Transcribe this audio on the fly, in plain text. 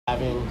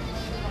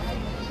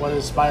what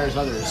inspires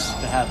others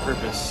to have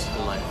purpose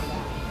in life.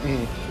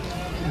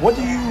 What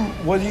do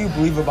you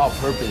believe about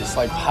purpose?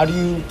 Like, how do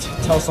you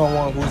tell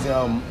someone who's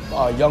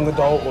a young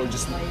adult or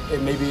just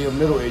maybe a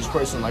middle-aged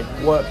person, like,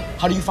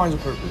 how do you find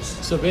your purpose?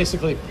 So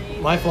basically,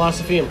 my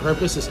philosophy and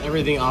purpose is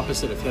everything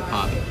opposite of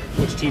hip-hop,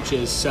 which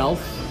teaches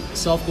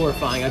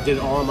self-glorifying. I did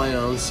it all on my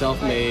own,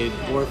 self-made,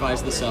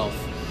 glorifies the self.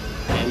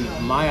 And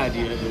my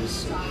idea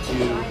is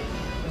to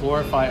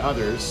glorify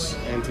others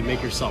and to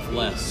make yourself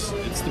less.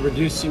 It's the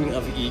reducing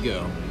of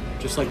ego,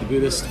 just like the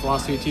Buddhist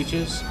philosophy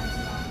teaches,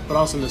 but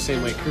also in the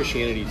same way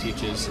Christianity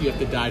teaches, you have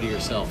to die to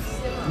yourself.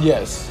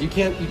 Yes. You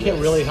can't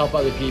really help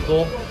other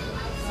people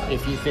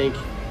if you think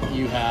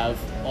you have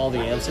all the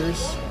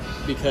answers,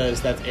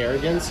 because that's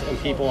arrogance, and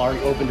people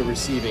aren't open to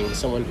receiving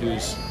someone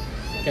who's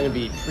going to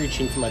be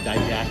preaching from a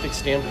didactic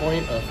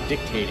standpoint of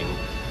dictating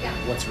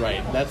what's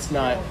right. That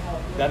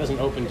isn't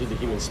open to the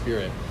human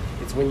spirit.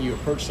 It's when you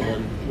approach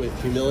someone with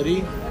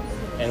humility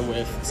and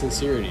with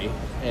sincerity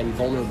and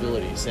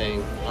vulnerability,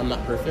 saying, I'm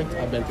not perfect,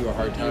 I've been through a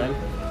hard time.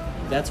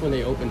 That's when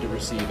they open to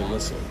receive and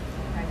listen.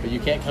 But you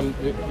can't come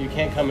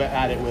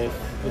at it with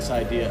this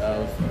idea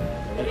of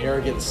an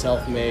arrogant,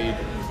 self-made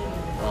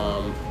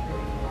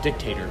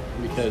dictator,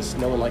 because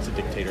no one likes a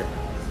dictator,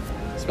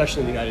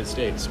 especially in the United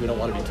States. We don't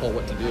want to be told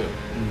what to do.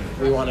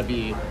 We want to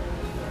be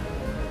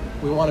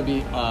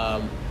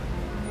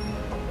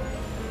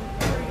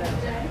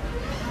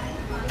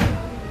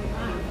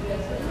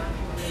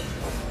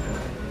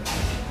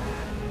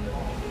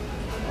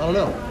I don't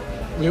know.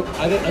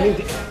 I think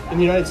in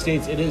the United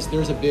States,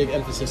 there's a big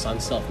emphasis on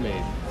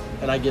self-made,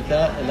 and I get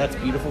that, and that's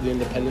beautiful. The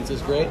independence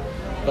is great,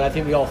 but I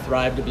think we all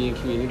thrive to be in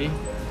community.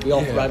 We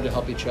all thrive to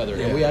help each other,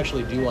 and we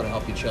actually do want to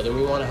help each other.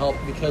 We want to help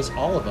because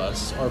all of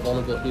us are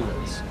vulnerable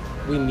humans.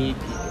 We need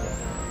people.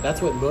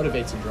 That's what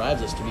motivates and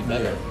drives us to be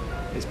better,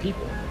 is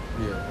people.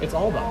 Yeah. It's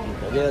all about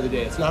people. At the end of the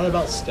day, it's not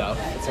about stuff.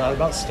 It's not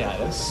about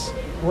status.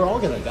 We're all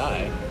going to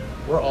die.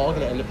 We're all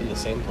going to end up in the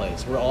same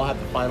place. We're all have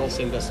the final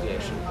same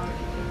destination.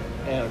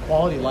 And a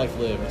quality life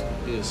lived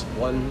is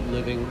one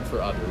living for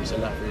others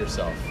and not for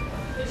yourself.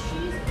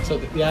 So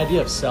the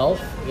idea of self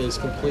is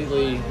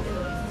completely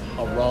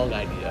a wrong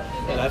idea.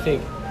 And I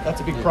think that's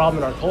a big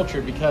problem in our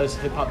culture, because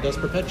hip-hop does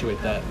perpetuate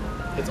that.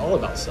 It's all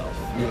about self.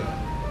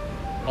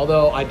 Yeah.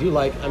 Although I do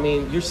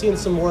you're seeing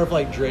some more of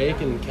like Drake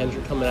and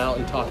Kendrick coming out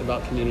and talking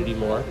about community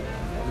more.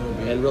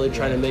 And really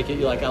trying to make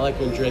it, I like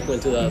when Drake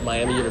went to the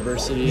Miami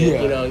University,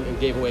 and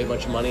gave away a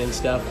bunch of money and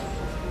stuff.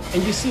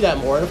 And you see that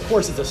more, and of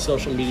course it's a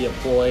social media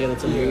ploy and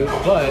it's a move,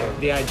 but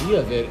the idea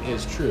of it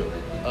is true,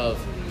 of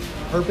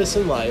purpose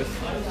in life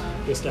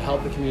is to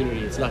help the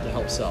community, it's not to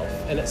help self.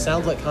 And it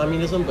sounds like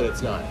communism, but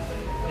it's not.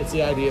 It's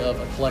the idea of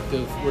a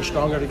collective, we're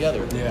stronger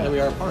together than we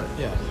are apart.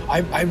 Yeah,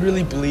 I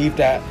really believe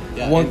that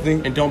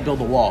thing... And don't build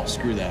a wall,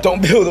 screw that.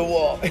 Don't build a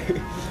wall.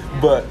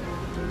 But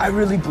I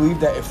really believe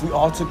that if we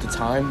all took the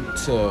time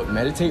to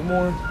meditate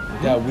more,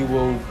 that we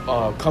will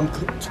come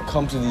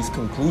to these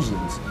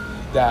conclusions.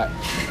 That,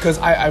 because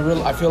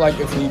I feel like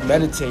if we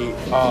meditate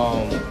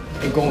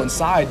and go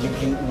inside,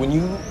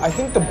 I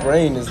think the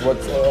brain is what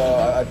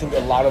I think a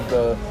lot of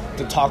the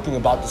talking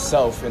about the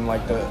self and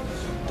like the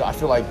I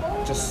feel like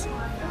just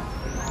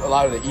a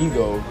lot of the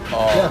ego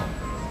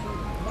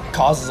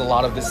causes a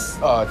lot of this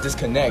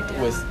disconnect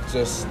with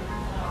just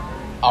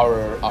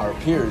our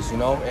peers,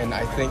 and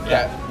I think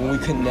that when we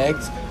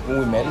connect, when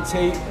we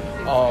meditate,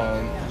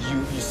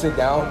 you sit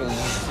down and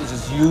it's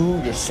just you,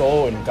 your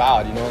soul, and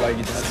God, like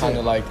it's just kind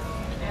of like.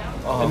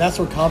 And that's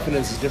where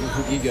confidence is different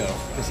from ego.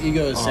 Because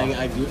ego is saying,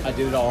 I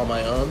did it all on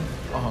my own.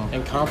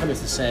 And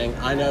confidence is saying,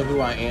 I know who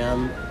I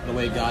am the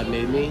way God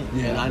made me.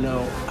 And I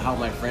know how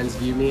my friends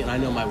view me. And I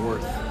know my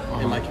worth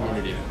in my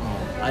community.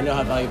 I know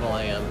how valuable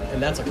I am.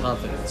 And that's a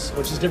confidence,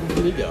 which is different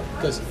from ego.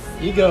 Because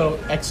ego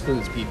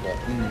excludes people.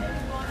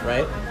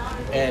 Right?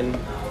 And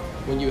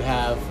when you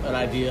have an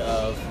idea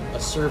of a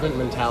servant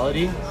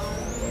mentality,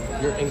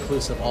 you're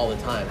inclusive all the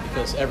time.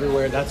 Because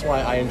everywhere, that's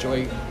why I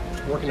enjoy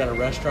working at a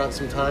restaurant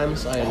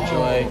sometimes. I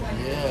enjoy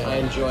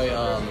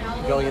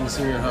going into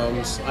senior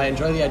homes. I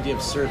enjoy the idea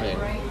of serving,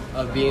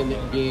 of being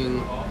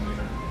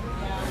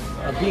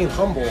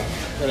humble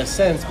in a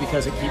sense,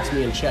 because it keeps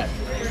me in check.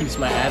 It keeps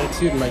my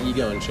attitude and my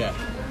ego in check,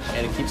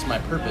 and it keeps my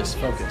purpose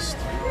focused.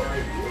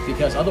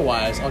 Because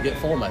otherwise, I'll get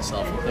full of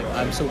myself and think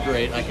I'm so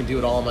great, I can do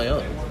it all on my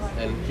own.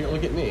 And here,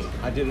 look at me,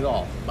 I did it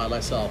all by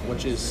myself,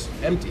 which is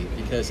empty.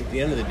 Because at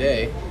the end of the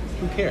day,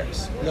 who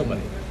cares?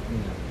 Nobody.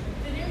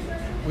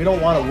 We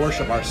don't want to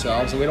worship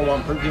ourselves, and we don't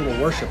want people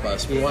to worship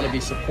us. We want to be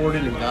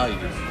supported and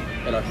valued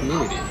in our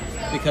community.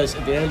 Because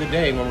at the end of the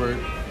day, when we're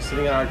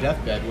sitting on our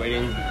deathbed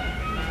waiting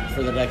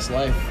for the next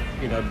life,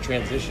 to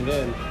transition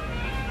in,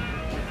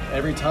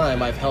 every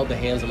time I've held the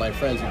hands of my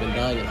friends who've been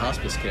dying in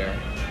hospice care,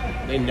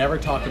 they never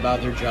talk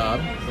about their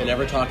job. They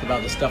never talk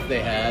about the stuff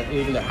they had,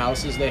 even the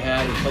houses they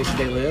had and places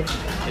they lived.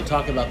 They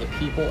talk about the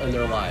people in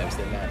their lives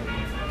that matter.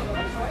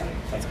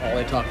 That's all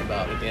they talk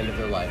about at the end of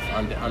their life,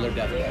 on their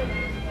deathbed.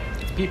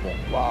 People.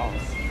 Wow.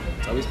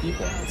 It's always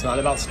people. It's not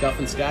about stuff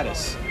and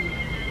status.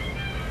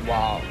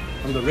 Wow.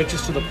 from the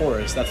richest to the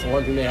poorest, that's the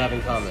one thing they have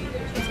in common.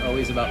 It's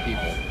always about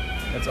people.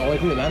 That's the only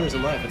thing that matters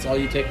in life. It's all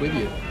you take with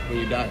you when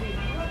you die,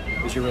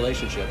 is your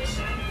relationships.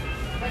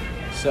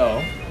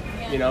 So,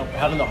 you know,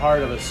 having the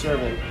heart of a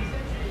servant,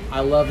 I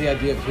love the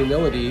idea of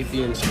humility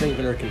being strength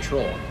under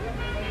control.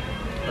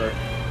 Or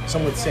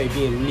some would say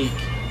being meek.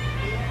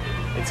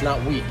 It's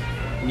not weak.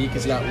 Meek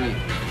is not weak.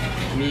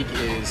 Meek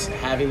is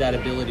having that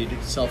ability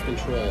to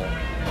self-control,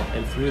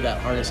 and through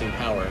that harnessing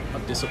power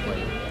of discipline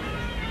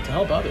to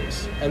help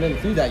others. And then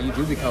through that, you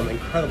do become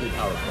incredibly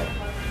powerful.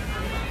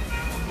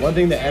 One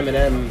thing that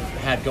Eminem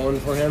had going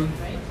for him,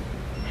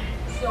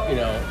 you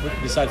know,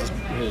 besides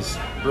his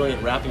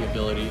brilliant rapping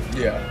ability,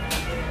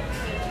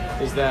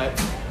 is that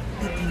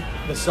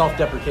the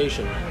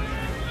self-deprecation.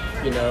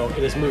 You know,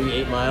 in his movie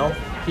 8 Mile,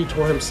 he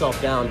tore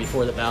himself down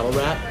before the battle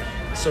rap,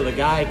 so the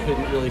guy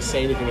couldn't really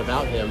say anything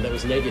about him that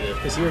was negative,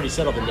 because he already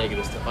said all the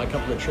negative stuff. I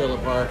come from a trailer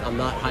park, I'm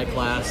not high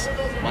class,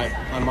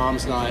 my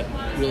mom's not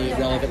really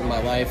relevant in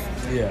my life.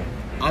 Yeah.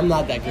 I'm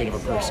not that great of a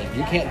person.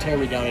 You can't tear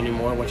me down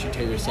anymore once you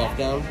tear yourself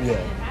down. Yeah.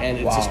 And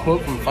it's this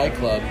quote from Fight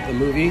Club, the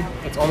movie,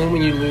 it's only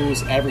when you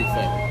lose everything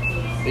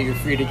that you're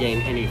free to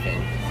gain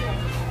anything.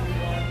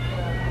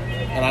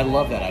 And I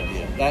love that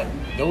idea.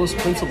 Those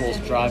principles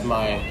drive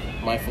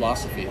my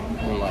philosophy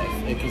in life,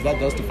 because that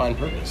does define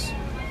purpose.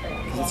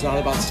 Because it's not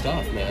about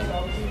stuff, man.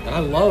 And I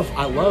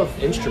love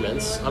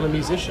instruments. I'm a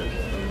musician.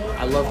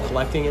 I love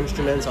collecting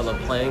instruments. I love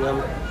playing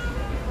them.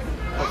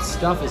 But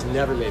stuff has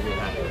never made me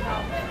happy.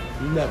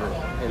 Never.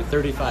 In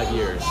 35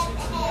 years,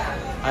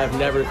 I've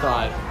never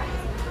thought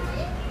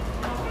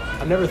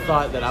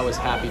that I was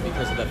happy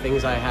because of the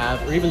things I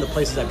have, or even the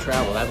places I've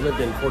traveled. I've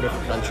lived in 4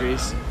 different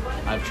countries.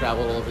 I've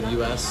traveled all over the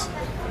U.S.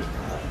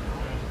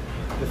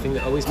 The thing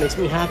that always makes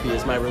me happy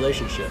is my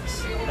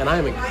relationships. And I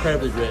am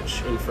incredibly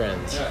rich in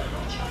friends.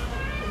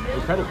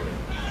 Incredibly.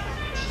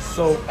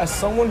 So, as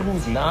someone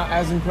who's not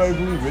as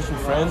incredibly rich in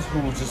friends,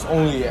 who just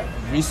only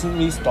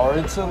recently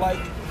started to, like,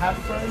 have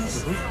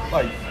friends,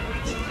 like,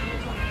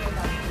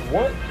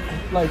 what,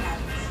 like,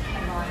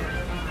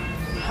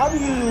 how do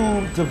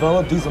you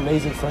develop these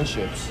amazing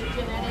friendships?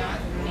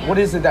 What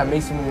is it that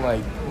makes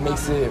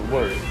it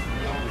work?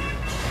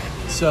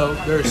 So,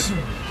 there's...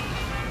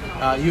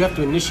 you have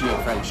to initiate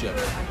friendship.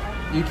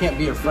 You can't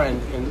be a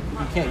friend, and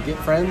you can't get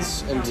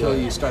friends until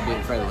you start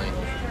being friendly.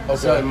 Okay.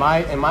 So in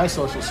my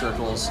social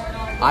circles,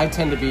 I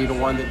tend to be the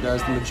one that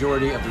does the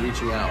majority of the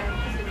reaching out.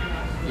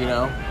 You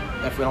know,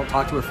 if we don't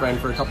talk to a friend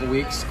for a couple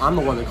weeks, I'm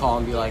the one to call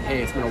and be like,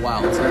 hey, it's been a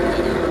while, let's get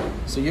together.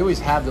 So you always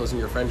have those in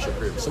your friendship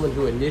group. Someone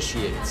who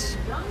initiates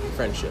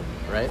friendship,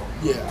 right?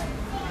 Yeah.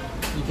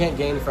 You can't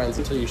gain friends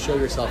until you show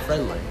yourself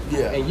friendly.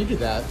 Yeah. And you did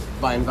that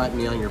by inviting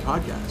me on your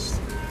podcast.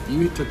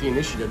 You took the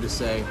initiative to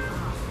say,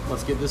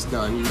 let's get this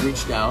done. You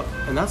reached out,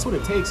 and that's what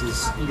it takes.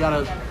 Is you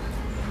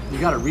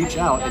gotta reach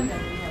out, and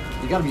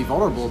you gotta be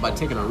vulnerable by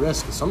taking a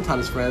risk.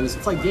 Sometimes friends,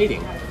 it's like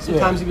dating.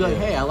 Sometimes you'd be like,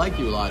 hey, I like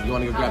you a lot. You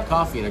want to go grab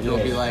coffee? And a girl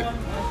would be like,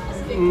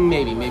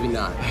 maybe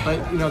not.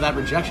 But you know, that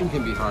rejection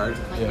can be hard.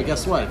 Yeah. But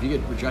guess what? If you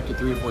get rejected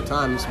 3 or 4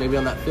 times, maybe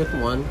on that 5th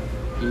one,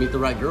 you meet the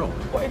right girl.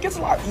 Well, it gets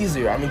a lot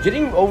easier. I mean,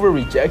 getting over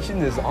rejection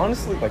is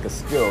honestly like a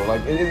skill.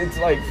 Like it's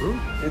like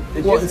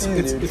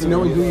it's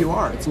knowing who you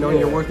are. It's knowing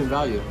your worth and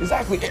value.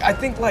 Exactly. I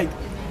think like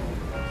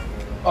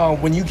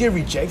when you get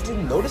rejected,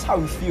 notice how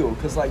you feel,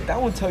 because like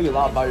that will tell you a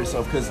lot about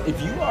yourself. Because if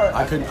you are,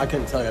 I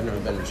couldn't tell you. I've never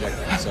been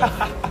rejected. So.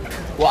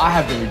 Well, I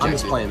have been rejected. I'm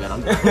just playing, man.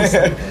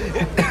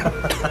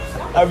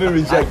 I've been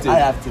rejected. I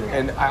have to,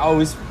 and I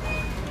always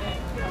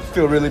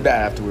feel really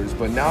bad afterwards.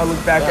 But now I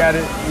look back at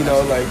it, you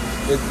know, like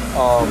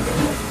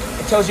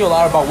it tells you a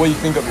lot about what you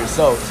think of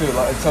yourself too.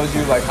 Like, it tells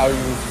you like how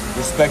you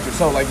respect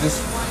yourself, like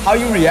just how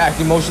you react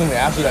emotionally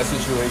after that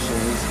situation.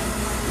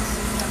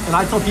 And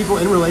I tell people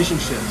in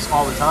relationships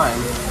all the time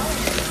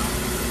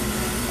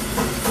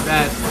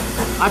that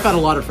I've had a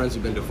lot of friends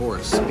who've been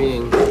divorced.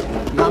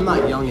 I'm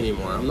not young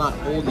anymore. I'm not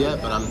old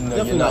yet, but I'm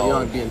definitely not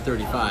young being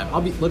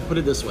 35. Let's put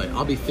it this way,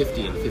 I'll be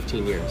 50 in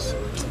 15 years.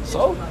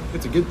 So?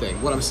 It's a good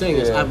thing. What I'm saying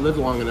is I've lived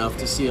long enough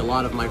to see a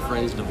lot of my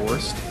friends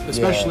divorced,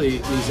 especially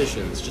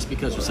musicians, just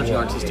because there's such an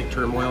artistic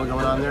turmoil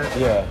going on there.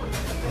 Yeah.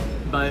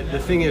 But the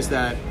thing is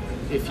that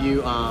if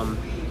you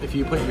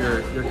put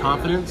your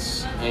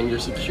confidence and your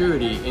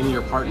security in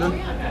your partner,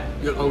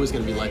 you're always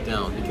going to be let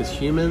down, because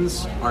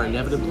humans are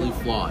inevitably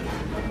flawed,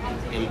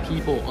 and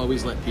people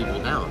always let people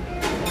down.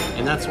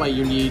 And that's why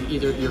you need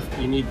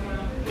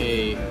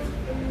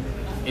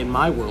in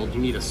my world,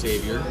 you need a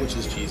savior, which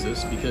is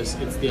Jesus, because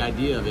it's the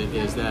idea of it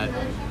is that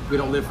we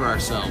don't live for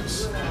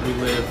ourselves. We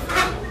live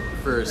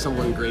for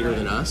someone greater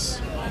than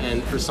us.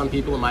 And for some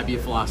people, it might be a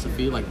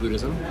philosophy like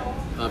Buddhism,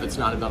 of it's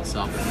not about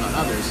self, it's about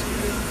others.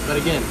 But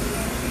again,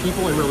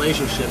 people in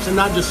relationships, and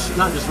not just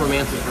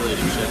romantic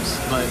relationships,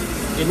 but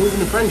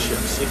even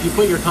friendships. If you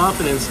put your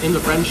confidence in the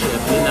friendship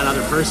and in that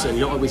other person,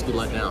 you'll always be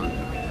let down.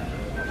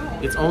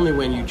 It's only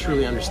when you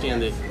truly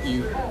understand that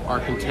you are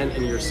content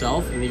in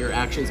yourself and that your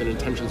actions and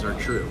intentions are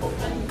true.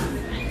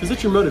 Because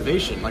it's your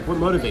motivation. Like, what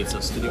motivates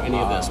us to do any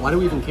of this? Why do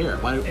we even care?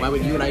 Why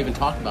would you and I even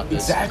talk about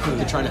this? Exactly.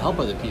 To try to help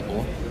other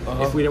people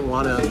if we didn't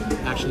want to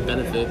actually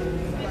benefit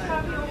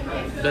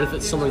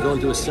benefits someone going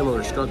through a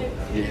similar struggle.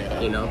 Yeah.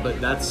 You know, but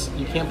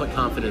you can't put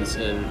confidence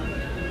in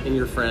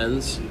your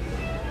friends.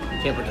 You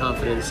can't put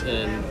confidence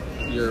in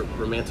your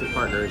romantic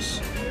partners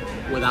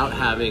without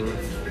having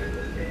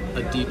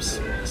a deep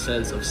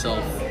sense of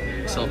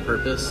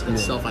self-purpose and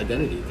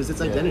self-identity, because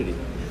it's identity.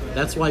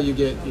 That's why you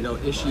get,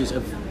 issues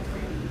of,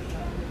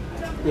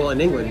 well,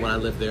 in England, when I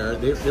lived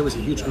there was a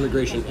huge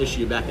immigration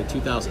issue back in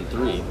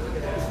 2003.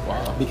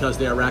 Wow. Because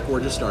the Iraq War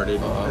just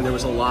started, and there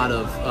was a lot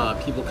of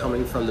people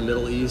coming from the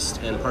Middle East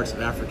and parts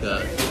of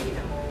Africa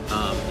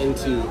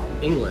into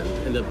England.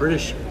 And the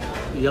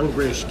young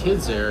British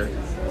kids there,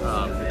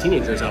 the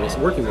teenagers I was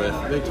working with,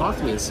 they talked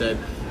to me and said,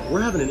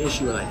 we're having an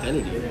issue with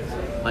identity.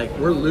 Like,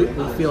 we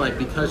feel like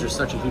because there's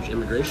such a huge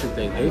immigration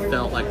thing, they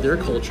felt like their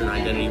culture and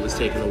identity was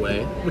taken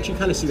away, which you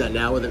kind of see that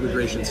now with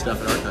immigration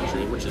stuff in our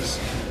country, which is,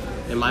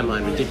 in my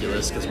mind,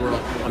 ridiculous, because we're all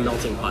a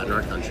melting pot in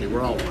our country.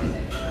 We're all one.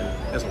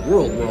 As a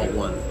world, we're all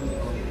one.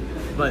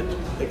 But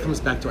it comes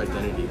back to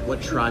identity.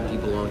 What tribe do you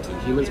belong to?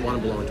 Humans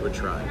want to belong to a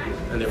tribe,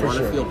 and they want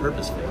to feel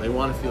purposeful. They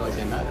want to feel like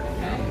they matter.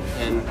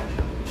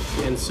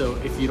 And so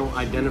if you don't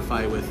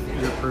identify with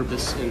your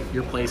purpose and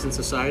your place in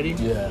society,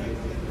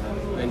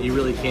 then you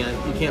really can't.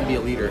 You can't be a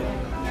leader.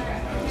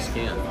 You just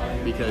can't,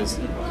 because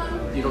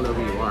you don't know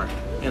who you are.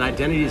 And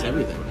identity is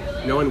everything.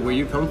 Knowing where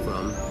you come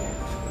from,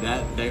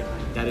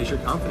 that is your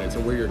confidence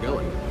and where you're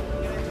going.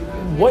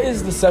 What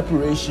is the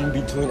separation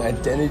between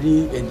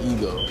identity and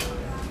ego?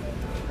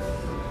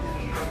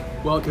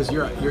 Well, because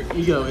your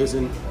ego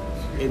isn't.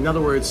 In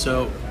other words,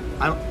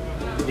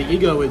 the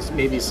ego would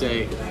maybe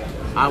say,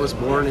 I was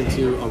born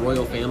into a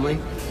royal family,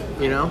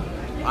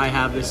 I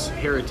have this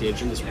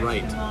heritage and this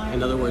right.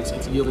 In other words,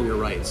 it's yielding your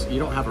rights. You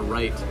don't have a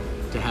right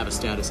to have a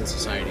status in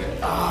society.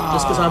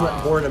 Just because I'm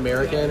a born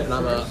American and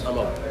I'm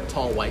a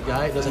tall white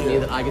guy doesn't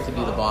mean that I get to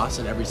be the boss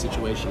in every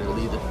situation and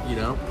lead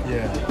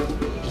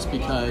it, Just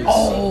because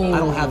I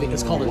don't have it.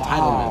 It's called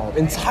entitlement.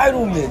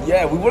 Entitlement,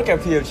 yeah. We work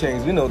at P.F.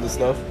 Chang's. We know this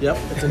stuff. Yep,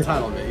 it's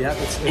entitlement. Yep,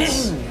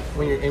 it's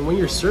when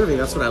you're serving.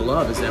 That's what I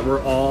love, is that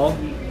we're all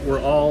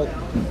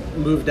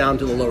moved down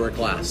to the lower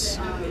class,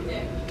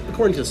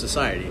 according to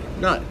society,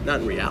 not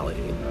in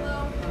reality.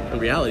 In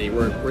reality,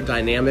 we're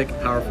dynamic,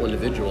 powerful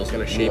individuals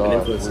going to shape and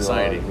influence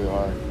society.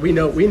 We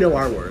know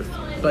our worth,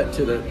 but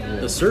to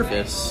the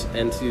surface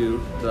and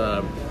to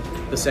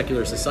the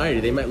secular society,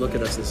 they might look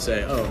at us and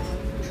say, "Oh,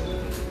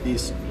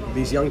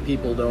 these young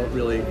people don't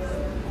really,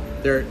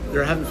 they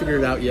haven't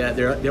figured it out yet.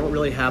 They don't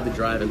really have the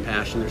drive and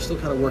passion. They're still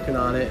kind of working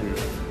on it."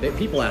 And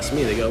people ask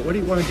me, they go, "What do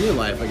you want to do in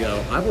life?" I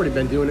go, "I've already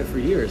been doing it for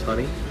years,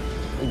 honey.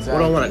 Exactly. What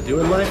do I want to do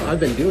in life? I've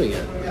been doing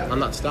it. I'm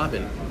not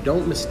stopping.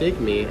 Don't mistake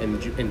me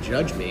and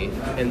judge me."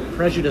 And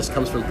prejudice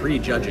comes from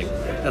prejudging.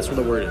 That's what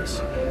the word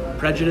is.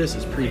 Prejudice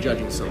is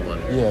prejudging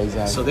someone. Yeah,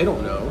 exactly. So they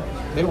don't know.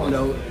 They don't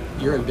know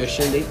your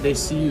ambition. They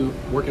see you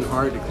working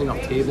hard to clean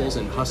off tables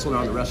and hustling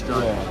around the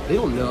restaurant. Yeah. They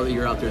don't know that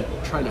you're out there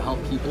trying to help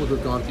people who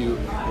have gone through,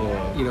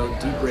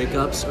 deep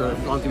breakups or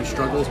have gone through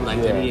struggles with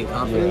identity and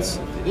confidence.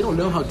 Yeah. They don't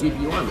know how deep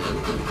you are, man.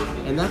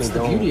 And that's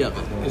the beauty of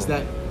it, is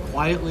that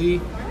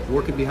quietly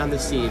working behind the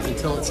scenes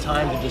until it's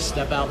time to just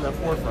step out in the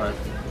forefront.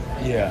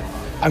 Yeah,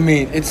 I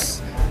mean,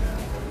 it's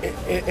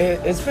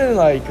been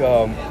like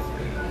a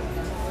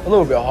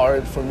little bit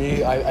hard for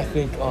me. I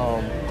think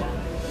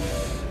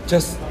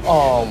just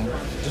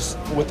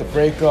with the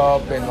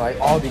breakup and like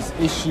all these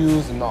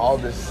issues and all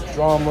this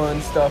drama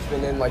and stuff,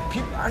 and then like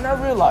people, and I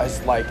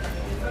realized like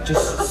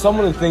just some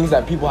of the things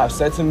that people have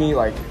said to me,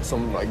 like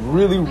some like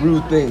really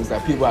rude things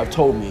that people have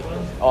told me,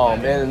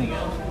 and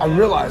I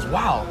realized,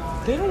 wow,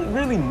 they don't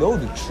really know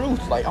the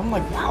truth. Like, I'm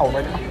like, wow,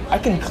 like I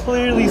can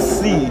clearly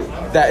see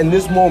that in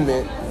this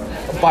moment,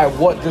 by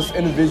what this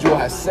individual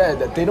has said,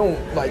 that they don't,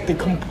 like, they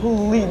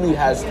completely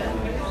has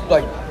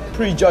like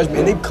prejudged me,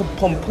 and they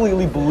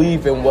completely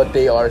believe in what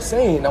they are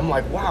saying. And I'm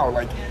like, wow,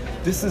 like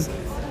this is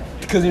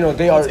because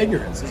they are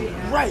ignorance, isn't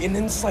it? Right. And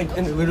then it's like,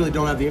 and they literally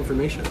don't have the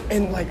information.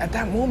 And like at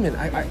that moment,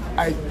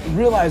 I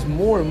realized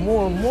more and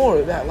more and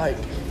more that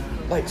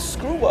like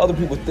screw what other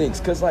people think,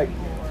 because like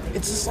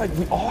it's just like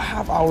we all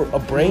have a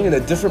brain and a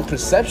different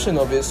perception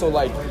of it. So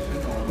like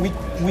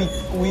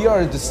we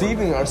are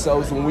deceiving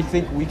ourselves when we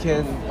think we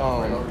can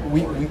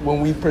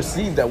when we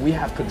perceive that we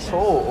have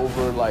control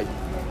over, like,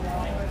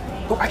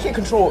 I can't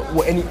control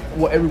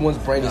what everyone's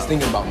brain is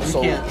thinking about me.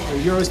 So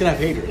you're always gonna have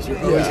haters. You're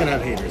always gonna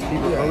have haters.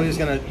 People are always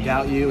gonna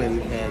doubt you,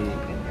 and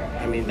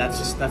I mean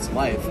that's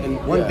life. And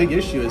one big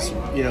issue is,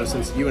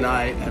 since you and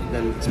I have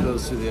been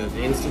exposed to the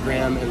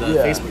Instagram and the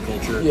Facebook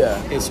culture,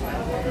 is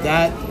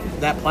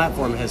that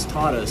platform has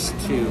taught us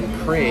to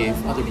crave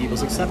other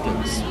people's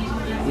acceptance.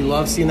 We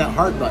love seeing that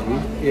heart button,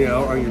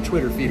 on your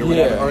Twitter feed or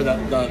whatever, or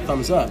the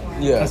thumbs up,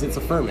 because it's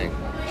affirming.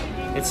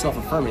 It's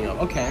self-affirming of,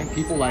 okay,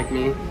 people like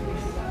me,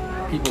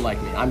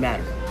 I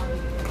matter.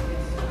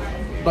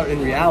 But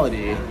in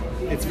reality,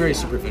 it's very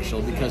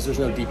superficial because there's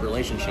no deep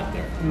relationship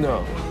there.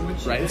 No.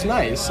 Right? It's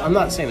nice. I'm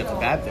not saying it's a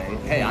bad thing.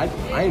 Hey,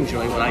 I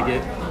enjoy when I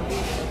get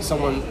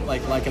someone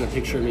liking a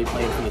picture of me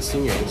playing for the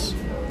seniors.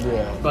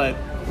 Yeah. But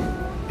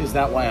is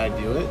that why I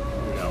do it?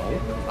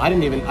 No. I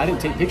didn't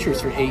take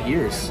pictures for 8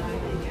 years.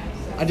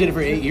 I did it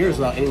for 8 years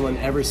without anyone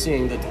ever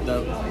seeing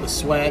the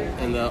sweat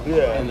and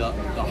the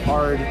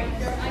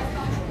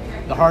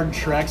hard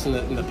treks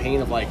and the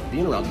pain of like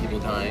being around people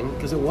dying,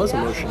 because it was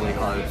emotionally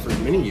hard for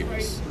many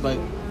years. But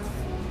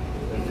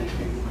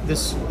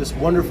this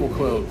wonderful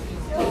quote,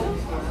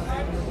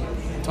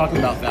 talking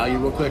about value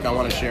real quick, I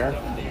want to share.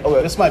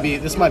 Okay.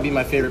 This might be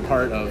my favorite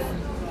part of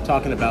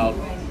talking about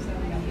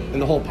in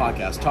the whole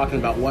podcast, talking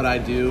about what I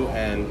do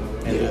and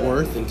the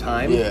worth and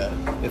time. Yeah.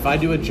 If I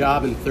do a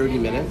job in 30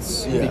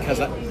 minutes,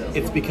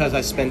 it's because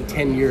I spent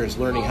 10 years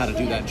learning how to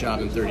do that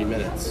job in 30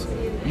 minutes.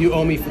 You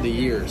owe me for the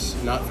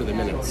years, not for the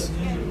minutes.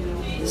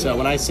 So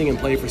when I sing and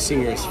play for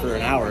seniors for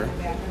an hour,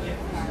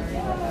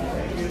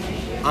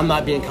 I'm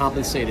not being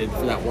compensated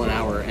for that 1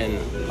 hour and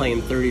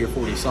playing 30 or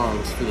 40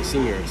 songs for the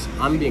seniors.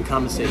 I'm being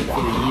compensated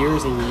for the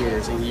years and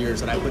years and years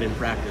that I put in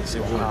practice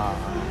and work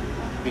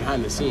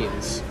behind the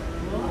scenes.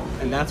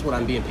 And that's what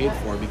I'm being paid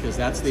for, because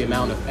that's the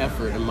amount of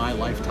effort in my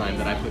lifetime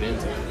that I put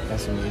into it.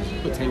 That's amazing.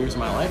 I put 10 years of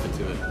my life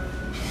into it.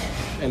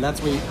 And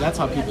that's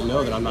how people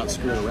know that I'm not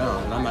screwing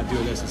around and I'm not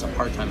doing this as a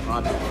part-time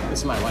hobby. This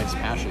is my life's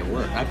passion at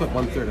work. I put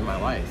 1/3 of my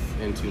life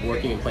into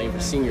working and playing for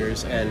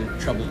seniors and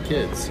troubled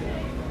kids.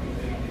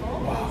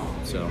 Wow.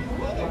 So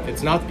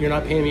you're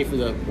not paying me for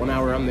the 1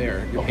 hour I'm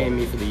there. You're paying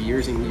me for the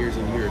years and years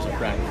and years of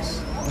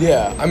practice.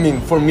 Yeah, I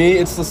mean, for me,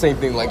 it's the same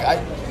thing. Like,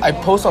 I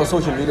post on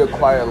social media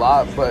quite a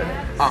lot, but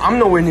I'm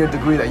nowhere near the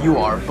degree that you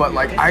are. But,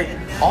 like,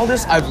 all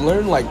this I've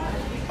learned, like,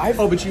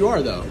 but you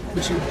are, though.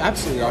 But you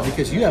absolutely are,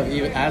 because you have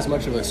even as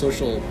much of a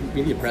social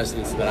media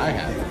presence that I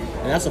have.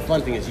 And that's the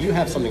fun thing, is you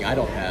have something I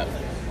don't have,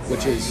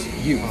 which is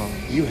you.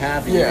 You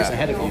have years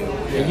ahead of you.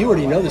 And you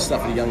already know this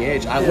stuff at a young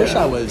age. I wish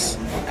I was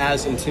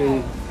as in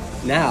tune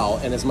now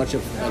and as much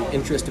of an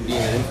interest of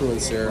being an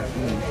influencer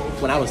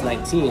when I was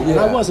 19. And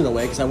I was in a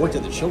way, because I worked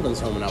at the children's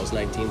home when I was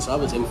 19, so I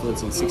was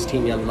influencing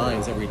 16 young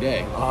minds every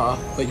day.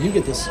 But you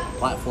get this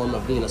platform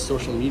of being a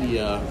social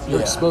media, you're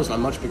exposed on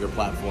a much bigger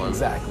platform.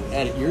 Exactly.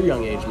 And at your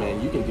young age,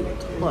 man, you can do a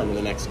ton in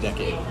the next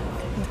decade.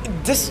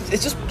 It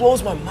just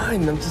blows my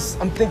mind.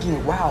 I'm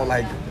thinking, wow,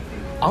 like,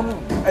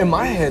 in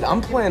my head,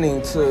 I'm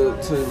planning to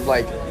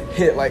like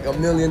hit like $1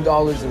 million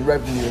in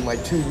revenue in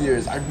like 2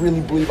 years. I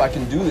really believe I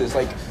can do this.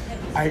 Like,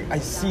 I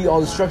see all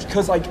the structure,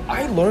 because like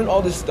I learned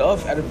all this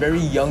stuff at a very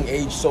young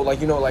age. So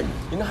like, you know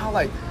how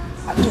like,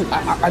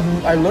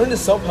 I learned the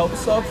self-help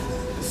stuff.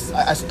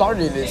 I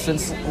started it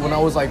since when I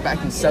was like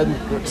back in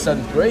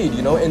seventh grade,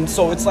 you know. And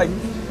so it's like,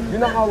 you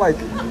know how like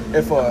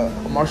if a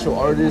martial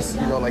artist,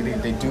 you know, like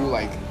they do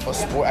like a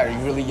sport at a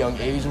really young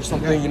age or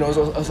something, you know,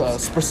 so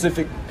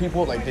specific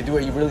people, like they do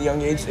it at a really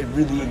young age, it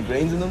really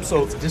ingrains in them.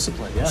 So it's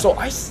discipline, yeah. So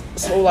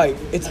like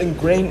it's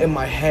ingrained in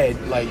my head,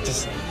 like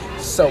just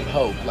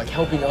self-help, like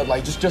helping out,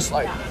 like just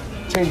like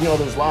changing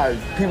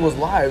people's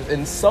lives,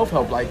 and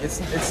self-help, like it's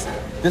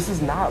this is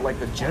not like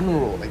the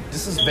general, like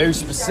this is very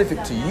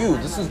specific to you.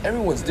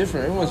 Everyone's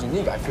different, everyone's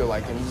unique, I feel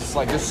like, and it's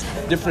like there's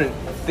different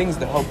things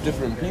to help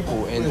different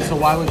people. And so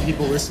why would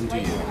people listen to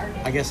you,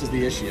 I guess, is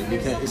the issue.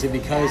 Is it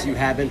because you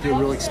have been through a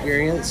real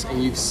experience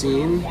and you've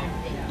seen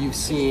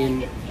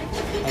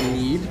a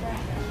need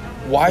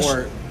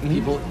for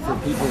people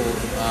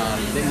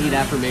that need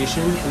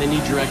affirmation and they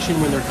need direction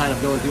when they're kind of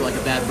going through like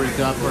a bad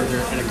breakup, or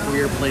they're in a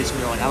career place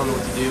where they're like, I don't know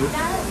what to do?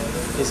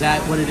 Is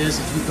that what it is?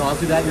 If you've gone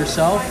through that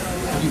yourself,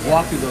 if you've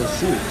walked through those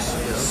shoes, you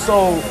know?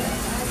 So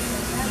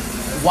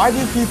why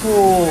would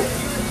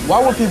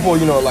people,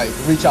 you know, like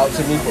reach out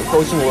to me for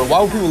coaching, or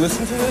why would people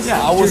listen to this?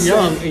 Yeah,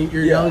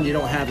 you're young, you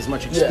don't have as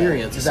much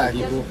experience as some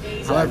people.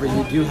 However,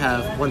 you do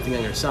have one thing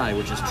on your side,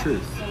 which is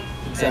truth.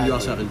 Exactly. And you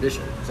also have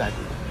ambition.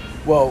 Exactly.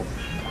 Well,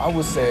 I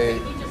would say,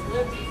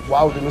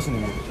 why would they listen to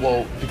me?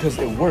 Well, because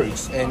it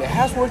works, and it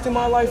has worked in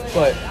my life.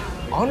 But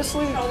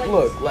honestly,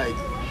 look, like,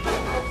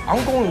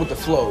 I'm going with the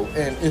flow.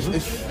 And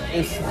if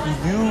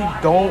you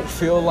don't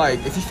feel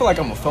like, if you feel like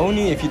I'm a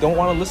phony, if you don't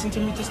want to listen to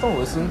me, just don't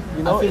listen.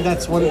 You know, I think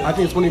it's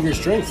one of your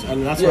strengths. I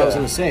mean, that's what I was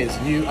going to say. Is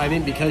I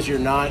think because you're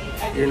not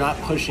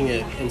pushing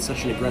it in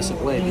such an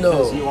aggressive way,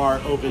 because you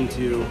are open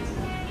to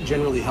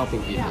generally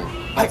helping people.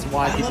 That's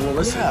why people will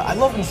listen. Yeah, I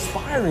love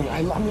inspiring.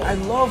 I mean, I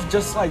love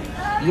just like,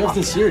 you have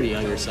sincerity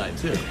on your side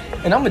too.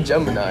 And I'm a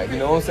Gemini, you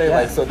know what I'm saying?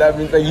 Yeah. Like, so that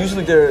means like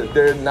usually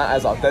they're not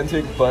as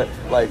authentic, but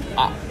like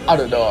I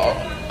don't know.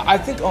 I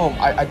think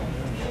I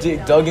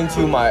dug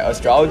into my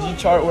astrology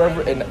chart or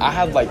whatever, and I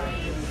have like,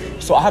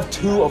 so I have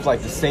two of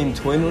like the same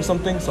twin or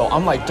something, so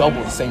I'm like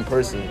double the same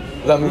person.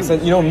 Does that make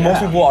sense? You know,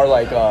 most people are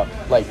like you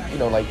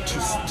know, like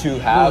two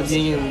halves.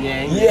 Yin and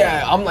yang.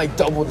 Yeah, I'm like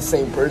double the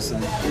same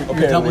person.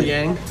 You're double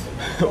yang.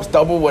 It was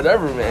double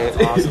whatever, man.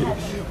 That's awesome.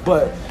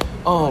 But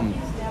I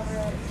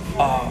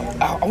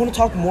want to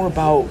talk more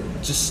about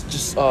just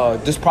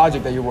this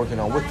project that you're working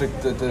on with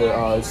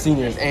the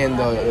seniors and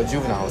the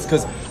juveniles,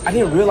 because I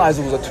didn't realize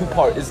it was a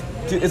two-part. It's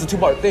a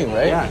two-part thing,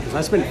 right? Yeah, because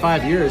I spent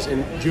 5 years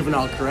in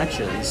juvenile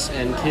corrections,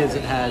 and kids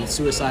that had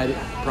suicide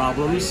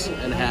problems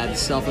and had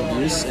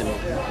self-abuse and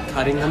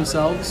cutting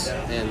themselves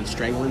and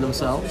strangling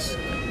themselves,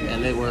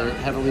 and they were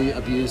heavily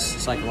abused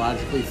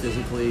psychologically,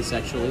 physically,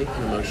 sexually,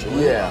 and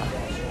emotionally. Yeah.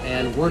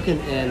 And working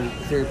in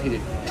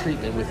therapeutic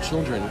treatment with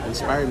children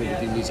inspired me to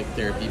do music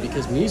therapy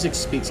because music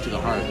speaks to the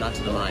heart, not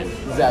to the mind.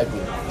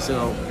 Exactly.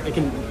 So it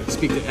can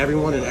speak to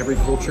everyone in every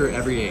culture,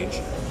 every age.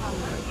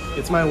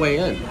 It's my way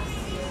in.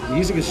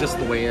 Music is just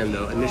the way in,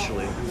 though,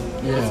 initially.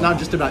 Yeah. It's not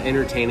just about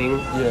entertaining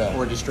Yeah.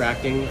 or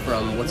distracting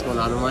from what's going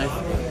on in life.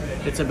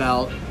 It's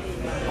about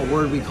a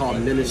word we call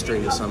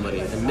ministering to somebody.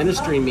 And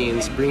ministry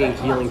means bringing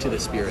healing to the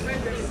spirit.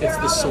 It's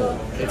the soul.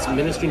 It's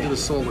ministering to the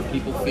soul where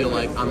people feel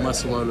like I'm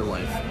less alone in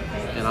life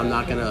and I'm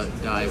not gonna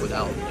die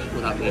without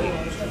meaning.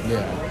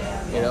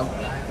 Yeah. You know?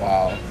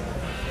 Wow.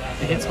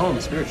 It hits home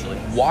spiritually.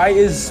 Why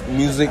is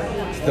music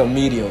the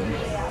medium?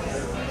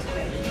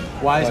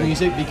 Why is Like-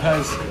 music?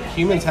 Because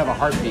humans have a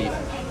heartbeat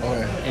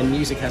Okay. and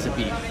music has a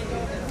beat.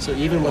 So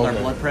even with our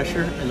Okay. blood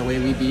pressure and the way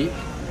we beat,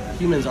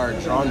 humans are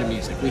drawn to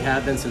music. We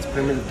have been since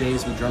primitive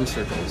days with drum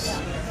circles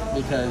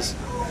because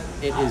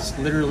it is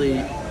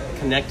literally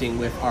connecting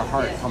with our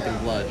heart pumping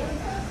blood.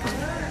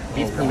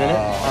 Beats per minute,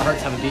 our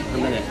hearts have a beat per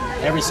minute.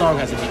 Every song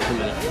has a beat per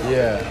minute.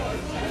 Yeah.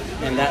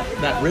 And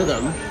that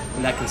rhythm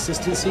and that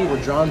consistency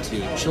we're drawn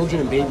to.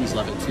 Children and babies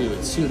love it too.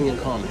 It's soothing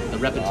and calming. The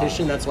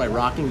repetition, that's why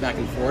rocking back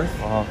and forth.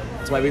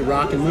 That's why we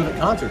rock and move at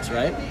concerts,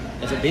 right?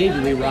 As a baby,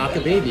 we rock a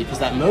baby because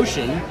that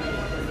motion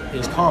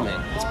is calming.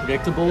 It's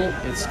predictable,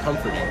 it's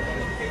comforting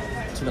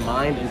to the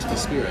mind and to the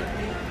spirit.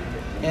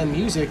 And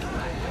music,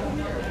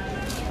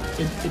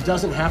 it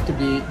doesn't have to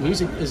be,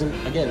 music isn't,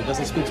 again, it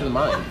doesn't speak to the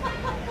mind.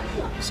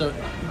 So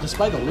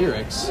despite the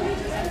lyrics,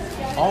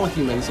 all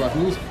humans love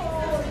music.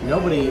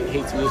 Nobody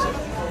hates music.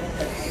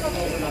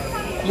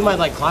 You might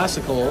like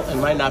classical and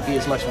might not be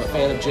as much of a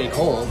fan of J.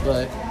 Cole,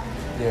 but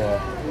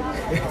Yeah.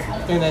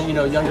 and then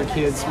younger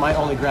kids might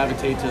only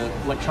gravitate to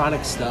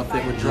electronic stuff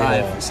that would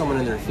drive Yeah. someone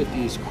in their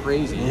 50s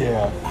crazy.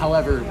 Yeah.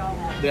 However,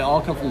 they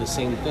all come from the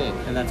same thing,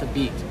 and that's a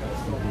beat.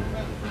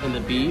 And the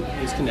beat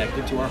is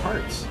connected to our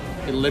hearts.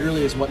 It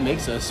literally is what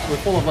makes us. We're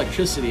full of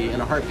electricity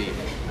and a heartbeat.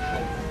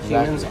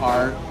 Humans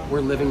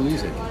we're living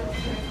music.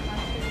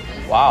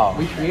 Wow.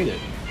 We create it.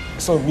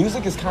 So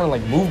music is kind of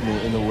like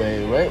movement in a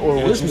way, right? Or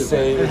It would is you movement.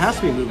 say? It has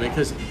to be movement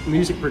because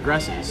music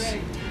progresses.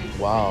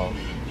 Wow.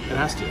 It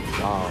has to.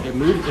 Wow. It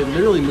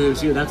literally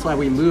moves you. That's why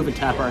we move and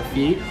tap our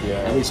feet, Yeah.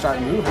 and we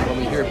start moving when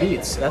we hear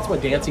beats. That's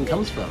what dancing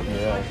comes from.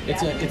 Yeah.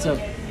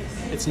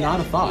 It's not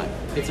a thought.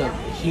 It's a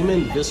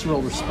human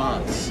visceral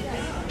response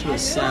to a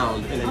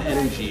sound and an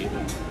energy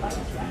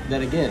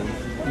that again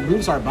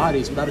moves our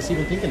bodies without us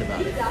even thinking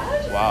about it.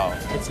 Wow.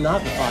 It's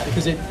not the thought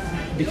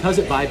because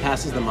it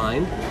bypasses the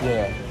mind.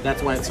 Yeah.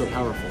 That's why it's so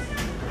powerful,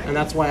 and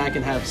that's why I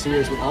can have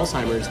seniors with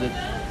Alzheimer's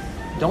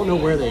that don't know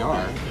where they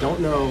are, don't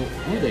know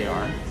who they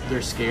are.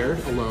 They're scared,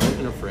 alone,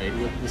 and afraid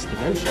with this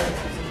dementia.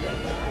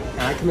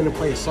 And I come in and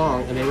play a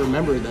song, and they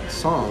remember that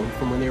song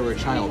from when they were a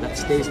child. That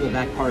stays in the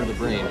back part of the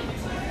brain.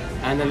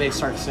 And then they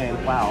start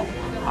saying, wow,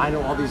 I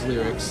know all these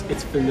lyrics.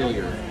 It's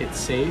familiar. It's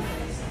safe.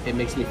 It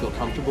makes me feel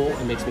comfortable.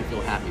 It makes me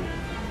feel happy.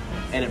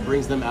 And it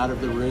brings them out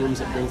of the rooms.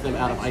 It brings them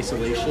out of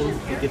isolation.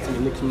 It gets them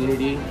in the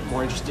community,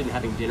 more interested in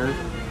having dinner,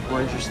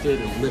 more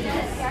interested in living.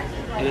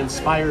 It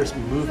inspires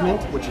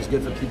movement, which is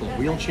good for people in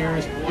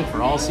wheelchairs, good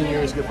for all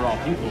seniors, good for all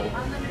people.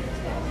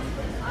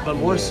 But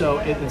more so,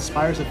 it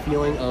inspires a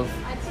feeling of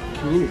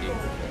community,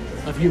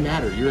 of you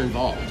matter, you're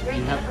involved,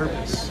 you have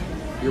purpose,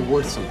 you're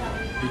worth something.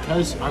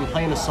 Because I'm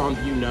playing a song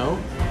that you know,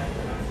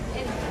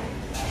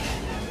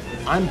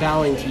 I'm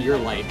bowing to your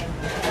light.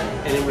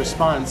 And in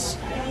response,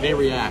 they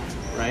react,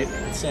 right?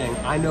 It's saying,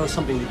 I know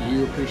something that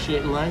you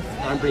appreciate in life,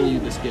 and I'm bringing you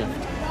this gift.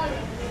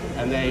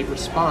 And they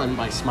respond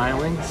by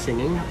smiling,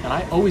 singing, and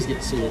I always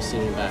get singers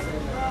singing back.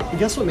 And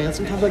guess what, man?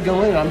 Sometimes I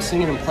go in and I'm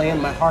singing and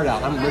playing my heart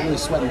out. I'm literally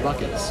sweating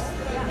buckets.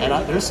 And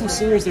there's some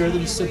singers there that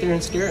just sit there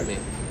and stare at me,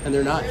 and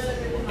they're not.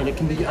 And it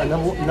can be a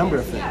number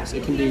of things.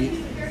 It can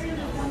be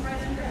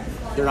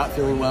they're not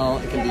feeling well.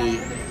 It can be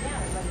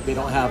they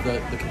don't have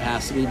the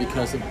capacity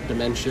because of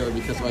dementia or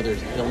because of other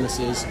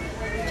illnesses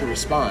to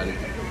respond.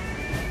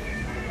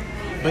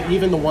 But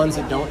even the ones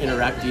that don't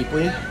interact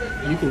deeply,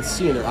 you can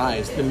see in their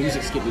eyes the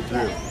music's getting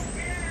through.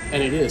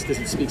 And it is, because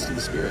it speaks to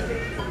the spirit.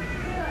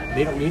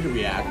 They don't need to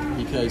react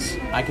because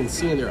I can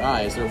see in their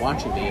eyes they're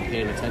watching me and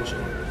paying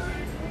attention.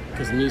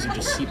 Because the music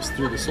just seeps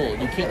through the soul.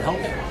 You can't help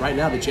it. Right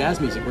now, the jazz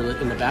music we're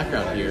in the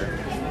background here,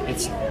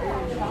 it's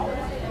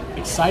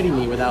exciting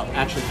me without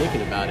actually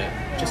thinking about it,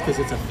 just because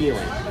it's a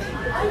feeling.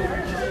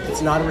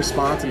 It's not a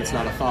response and it's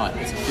not a thought,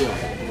 it's a feeling.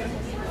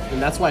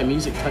 And that's why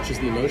music touches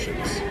the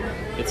emotions.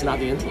 It's not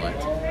the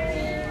intellect.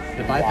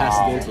 It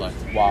bypasses the intellect.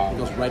 Wow. It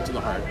goes right to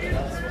the heart. And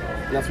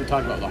that's what we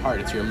talk about, the heart.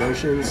 It's your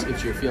emotions,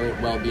 it's your feeling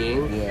of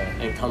well-being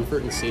and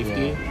comfort and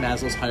safety,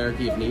 Maslow's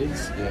hierarchy of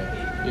needs,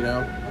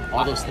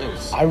 all those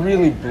things. I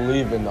really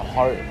believe in the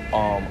heart.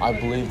 I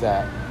believe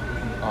that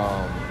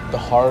the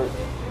heart,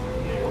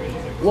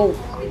 well,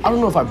 I don't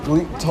know if I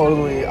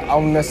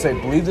don't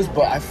necessarily believe this,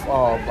 but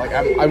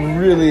I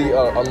really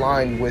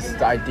align with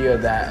the idea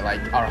that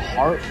like our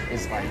heart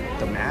is like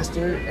the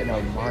master and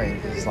our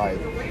mind is like,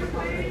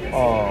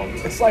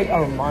 it's like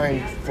our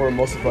mind for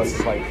most of us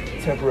is like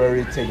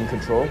temporary taking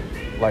control.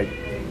 Like,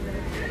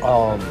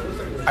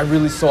 I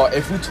really saw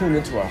if we tune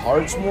into our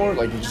hearts more,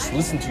 like you just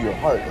listen to your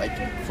heart, like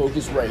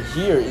focus right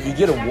here, you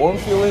get a warm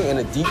feeling and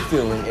a deep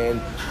feeling. And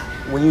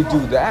when you do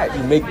that,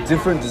 you make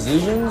different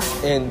decisions.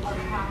 And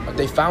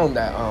they found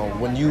that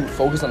when you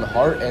focus on the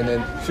heart and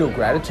then feel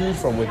gratitude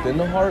from within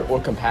the heart, or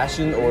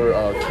compassion,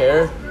 or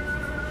care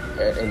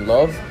and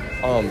love,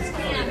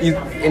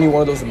 any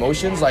one of those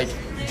emotions, like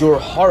your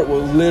heart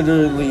will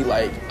literally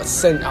like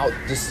send out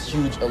this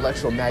huge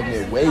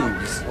electromagnetic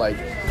waves. Like,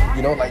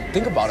 you know, like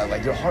think about it,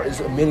 like your heart is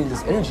emitting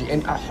this energy,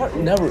 and our heart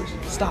never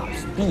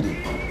stops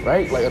beating,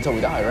 right? Like until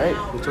we die,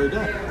 right? Until we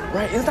die.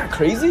 Right? Isn't that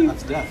crazy?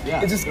 That's death,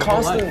 yeah. It's just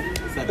constant.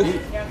 It's that beat.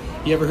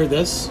 You ever heard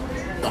this?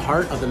 The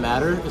heart of the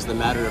matter is the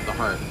matter of the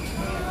heart.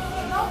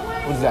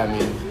 What does that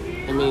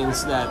mean? It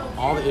means that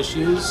all the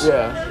issues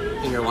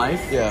in your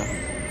life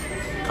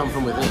come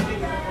from within.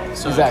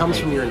 So Exactly. It comes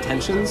from your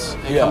intentions.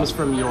 It comes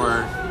from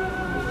your,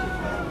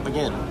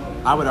 again,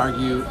 I would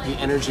argue, the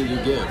energy you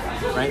give,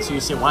 right? So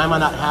you say, why am I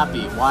not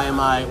happy?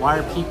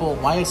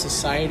 Why is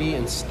society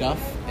and stuff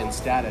and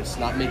status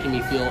not making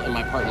me feel, and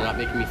my partner not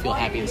making me feel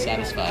happy and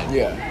satisfied?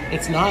 Yeah.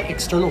 It's not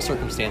external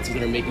circumstances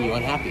that are making you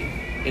unhappy.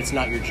 It's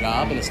not your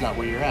job, and it's not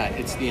where you're at.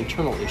 It's the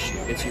internal issue.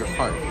 It's your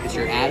heart. It's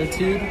your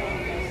attitude.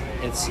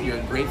 It's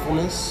your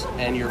gratefulness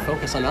and your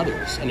focus on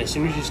others. And as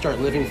soon as you start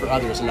living for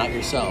others and not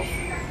yourself,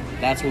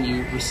 that's when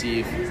you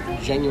receive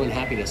genuine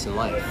happiness in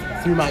life.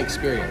 Through my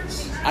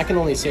experience. I can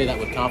only say that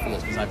with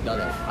confidence because I've done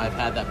it. I've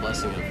had that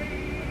blessing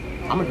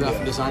of, I'm a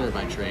graphic designer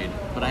by trade,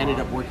 but I ended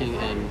up working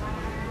in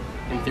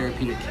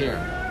therapeutic care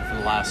for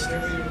the last,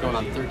 going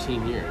on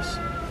 13 years.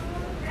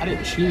 I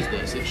didn't choose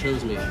this, it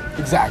chose me.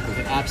 Exactly.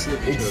 It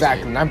absolutely chose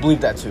Exactly, me. and I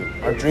believe that too.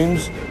 Our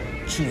dreams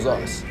choose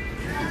us.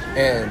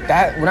 And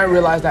that, when I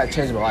realized that,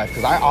 changed my life.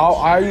 Because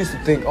I used to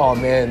think, oh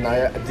man,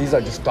 these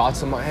are just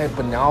thoughts in my head.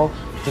 But now,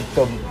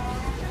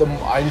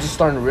 I'm just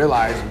starting to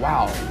realize,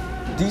 wow,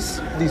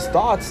 these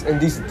thoughts and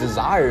these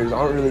desires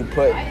aren't really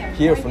put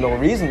here for no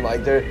reason.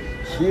 Like, they're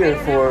here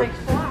for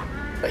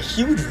a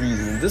huge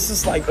reason. This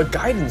is like a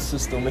guidance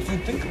system, if you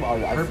think about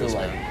it. I feel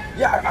like,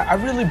 yeah, I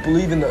really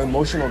believe in the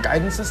emotional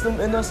guidance system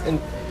in us, and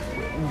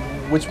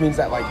which means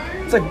that, like,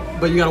 it's like.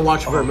 But you gotta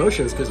watch for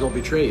emotions because they'll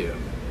betray you.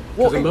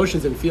 Because Well,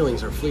 emotions and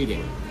feelings are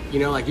fleeting. You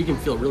know, like you can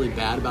feel really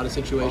bad about a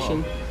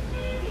situation,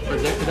 but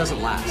it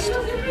doesn't last.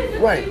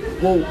 Right.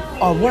 Well,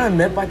 what I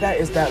meant by that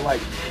is that,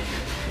 like,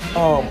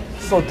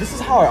 so this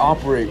is how I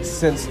operate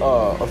since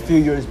a few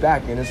years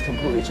back, and it's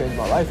completely changed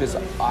my life. Is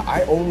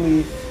I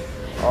only,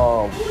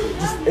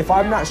 just if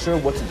I'm not sure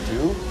what to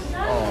do,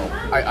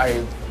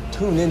 I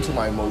tune into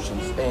my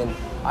emotions, and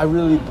I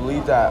really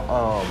believe that.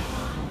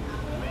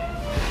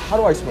 How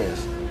do I explain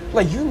this?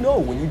 Like, you know,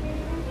 when you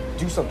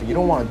do something, you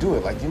don't want to do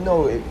it. Like, you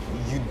know,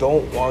 you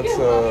don't want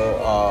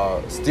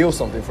to steal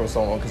something from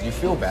someone because you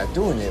feel bad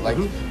doing it. Like,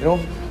 you know,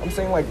 I'm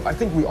saying, like, I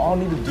think we all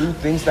need to do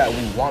things that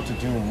we want to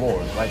do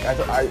more. Like, I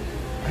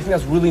think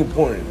that's really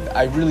important.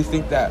 I really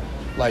think that,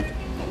 like,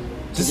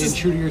 Just being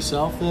true to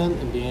yourself, then,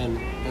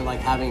 and like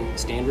having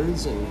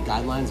standards and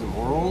guidelines and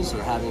morals,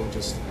 or having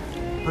just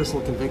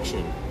personal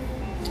conviction.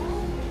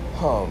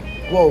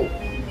 Well,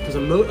 because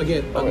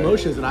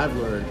emotions that I've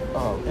learned,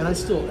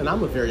 and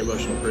I'm a very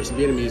emotional person.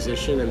 Being a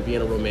musician and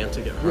being a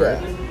romantic at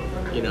heart,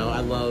 you know, I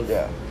love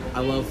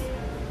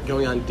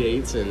going on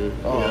dates and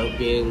you know,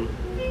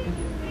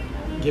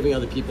 giving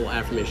other people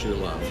affirmation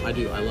and love. I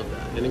love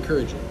that, and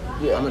encouraging.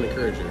 Yeah. I'm an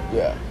encourager.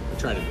 Yeah. I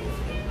try to be.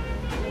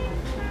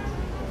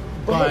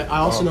 But I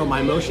also know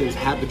my emotions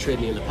have betrayed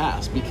me in the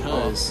past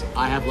because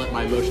I have let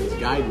my emotions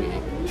guide me.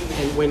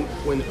 And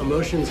when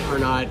emotions are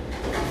not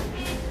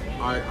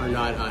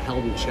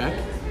held in check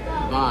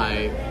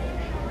by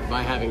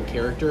having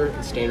character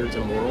and standards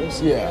and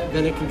morals,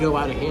 then it can go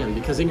out of hand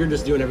because then you're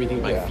just doing everything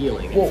by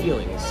feeling. And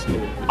feelings.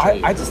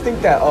 I just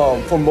think that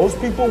for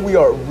most people, we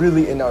are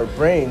really in our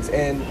brains,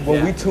 and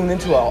when we tune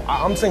into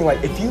I'm saying,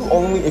 like, if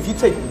you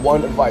take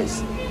one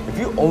advice, if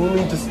you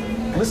only just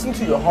listen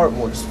to your heart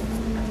more,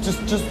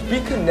 just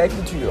be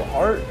connected to your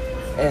heart,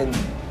 and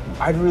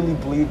I really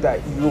believe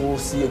that you will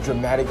see a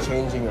dramatic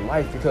change in your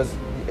life, because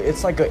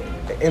it's like an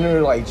inner,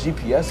 like,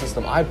 GPS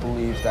system. I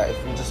believe that if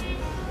you just,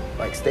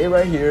 like, stay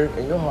right here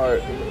in your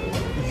heart,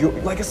 you,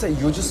 like I said,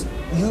 you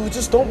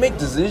just don't make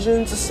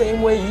decisions the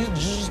same way. You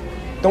just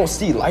don't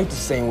see life the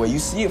same way. You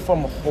see it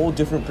from a whole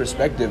different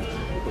perspective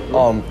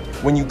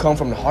when you come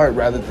from the heart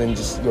rather than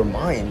just your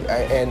mind.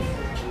 And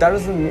that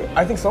doesn't.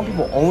 I think some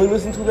people only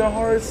listen to their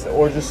hearts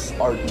or just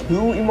are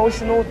too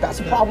emotional.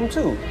 That's a problem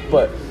too.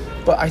 But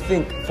I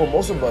think for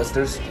most of us,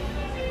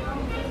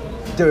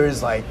 there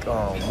is like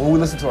when we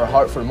listen to our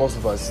heart, for most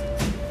of us,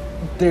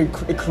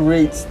 it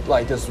creates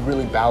like this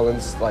really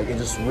balanced, like, and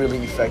just really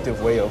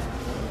effective way of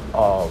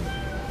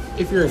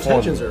if your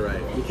intentions are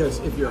right. Because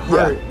if your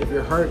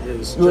heart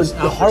is just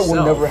your out heart for will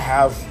self, never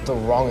have the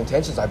wrong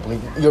intentions. I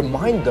believe your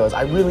mind does.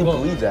 I really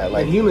believe that.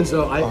 Like, and humans,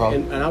 though,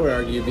 and I would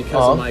argue because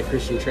of my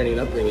Christian training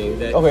and upbringing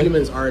that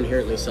humans are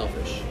inherently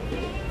selfish,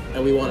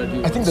 and we want to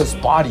do. I think this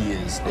body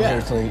is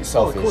inherently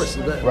selfish. Of course,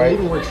 but right?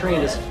 Even we're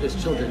trained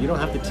as children. You don't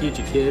have to teach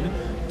a kid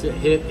to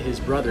hit his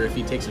brother if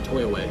he takes a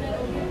toy away.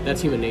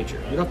 That's human nature.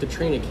 You don't have to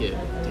train a kid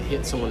to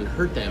hit someone and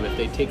hurt them if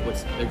they take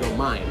what's they go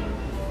mine.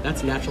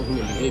 That's natural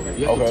human behavior.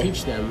 You have to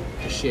teach them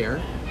to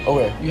share.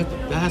 Okay.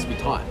 That has to be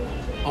taught.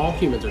 All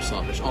humans are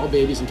selfish. All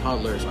babies and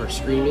toddlers are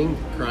screaming,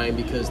 crying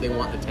because they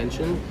want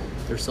attention.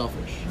 They're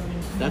selfish.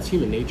 That's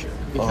human nature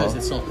because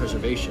it's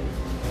self-preservation.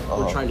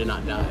 We're trying to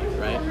not die,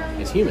 right?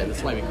 As humans,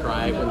 that's why we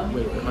cry when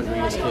we're hungry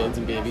as kids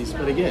and babies.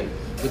 But again,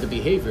 with the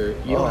behavior,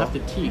 you don't have to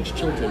teach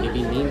children to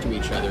be mean to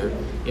each other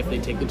if they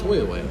take the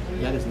toy away.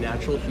 That is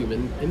natural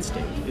human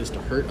instinct, is to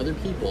hurt other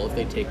people if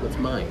they take what's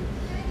mine.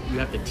 You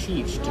have to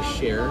teach to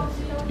share,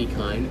 to be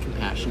kind,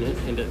 compassionate,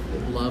 and to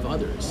love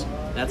others.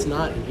 That's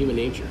not in human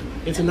nature.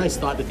 It's a nice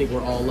thought to think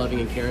we're all loving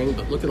and caring,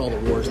 but look at all the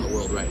wars in the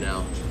world right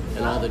now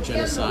and all the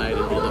genocide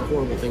and all the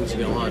horrible things that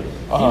go on.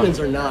 Humans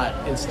are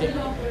not instinct.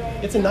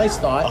 It's a nice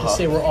thought to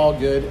say we're all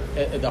good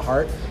at the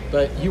heart,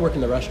 but you work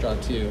in the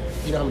restaurant too.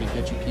 You know how many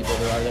bitchy people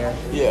there are there?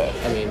 Yeah.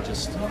 I mean,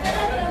 just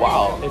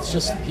wow. It's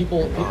just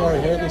people are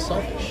inherently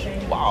selfish.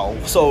 Wow.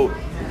 So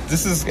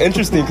this is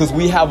interesting because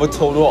we have a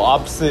total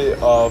opposite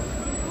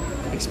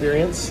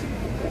experience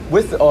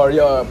with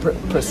our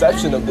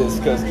perception of this.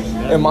 Because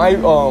in my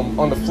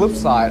on the flip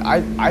side,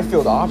 I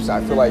feel the opposite.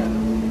 I feel like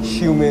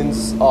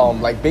humans,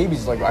 like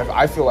babies, like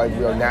I feel like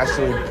we are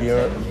naturally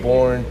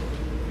born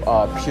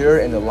pure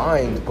and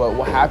aligned, but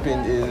what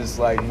happened is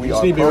like we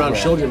just need to be around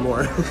children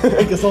more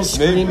because they'll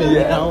scream and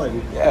yell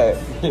and hit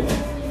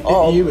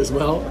you as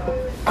well.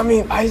 I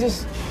mean, I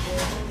just,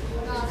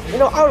 I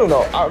don't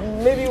know.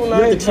 Maybe when you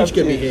have to teach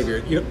good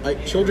behavior.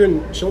 Like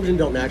children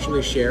don't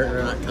naturally share and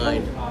are not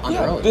kind on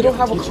their own. They don't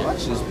have a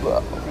conscience,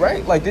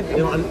 right? Like they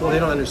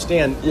don't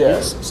understand.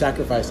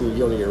 Sacrificing and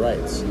yielding your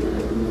rights.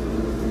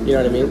 You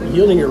know what I mean?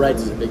 Yielding your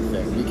rights is a big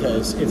thing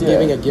because it's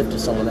giving a gift to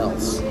someone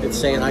else. It's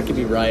saying I could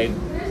be right.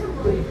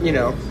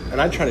 And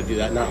I try to do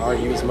that, not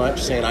argue as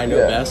much, saying I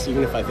know best,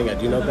 even if I think I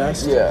do know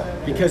best. Yeah.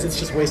 Because it's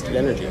just wasted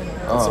energy.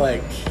 It's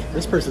like,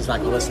 this person's not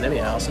going to listen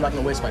anyhow, so I'm not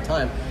going to waste my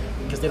time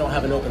because they don't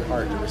have an open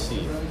heart to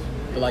receive.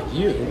 But like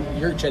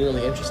you're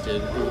genuinely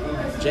interested,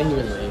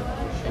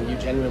 and you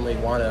genuinely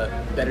want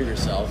to better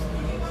yourself.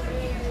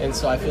 And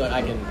so I feel like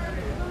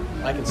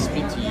I can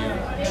speak to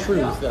you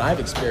truth that I've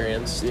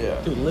experienced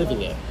through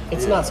living it.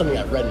 It's not something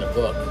I've read in a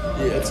book.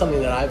 It's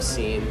something that I've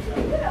seen,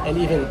 and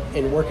even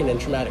in working in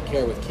traumatic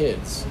care with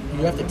kids,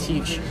 you have to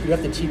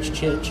teach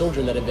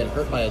children that have been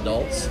hurt by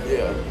adults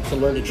to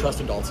learn to trust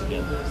adults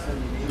again.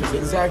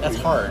 Exactly. That's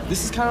hard.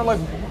 This is kind of like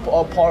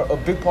a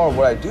big part of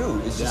what I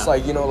do. It's just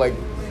like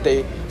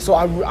they. So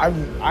I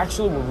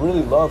actually would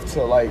really love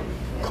to like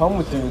come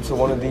with you to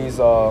one of these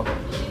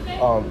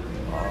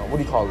what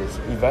do you call this,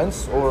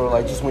 events, or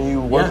like just when you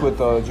work with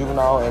the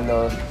juvenile and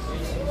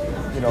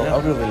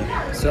elderly.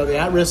 So the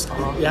at-risk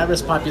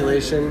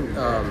population,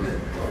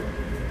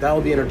 that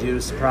will be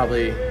introduced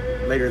probably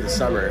later this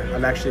summer.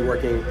 I'm actually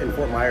working in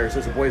Fort Myers.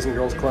 There's a Boys and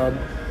Girls Club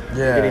I'm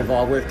getting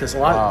involved with because a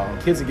lot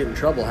of kids that get in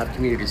trouble have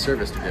community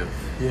service to do.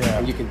 Yeah.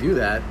 And you can do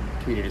that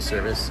community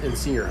service in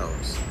senior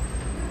homes.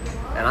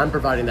 And I'm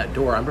providing that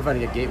door. I'm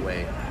providing a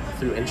gateway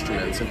through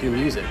instruments and through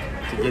music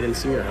to get in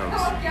senior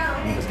homes.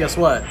 Because guess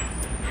what?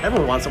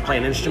 Everyone wants to play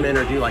an instrument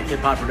or do like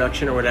hip-hop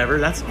production or whatever.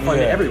 That's fun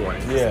to everyone.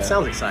 It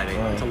sounds exciting.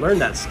 To learn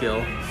that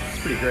skill,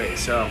 it's pretty great.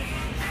 So,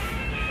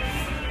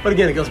 but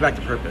again, it goes back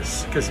to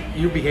purpose because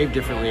you behave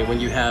differently when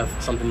you have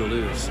something to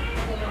lose.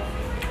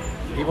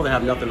 People that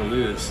have nothing to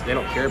lose, they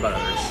don't care about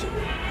others.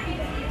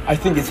 I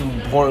think it's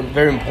important,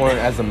 very important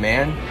as a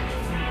man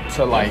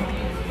to like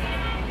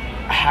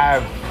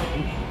have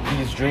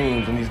these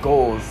dreams and these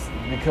goals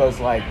because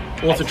like...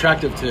 Well, it's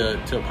attractive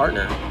to a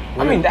partner.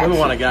 Women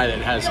want a guy that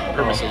has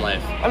purpose in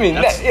life. I mean,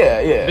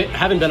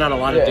 Having been on a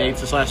lot of dates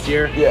this last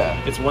year,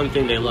 it's one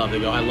thing they love. They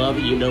go, I love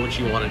that you know what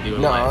you want to do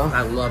in life.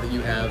 I love that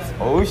you have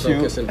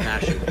focus and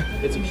passion.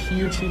 It's a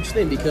huge, huge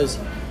thing because,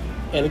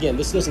 and again,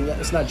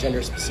 it's not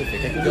gender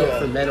specific. It can go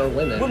for men or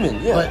women.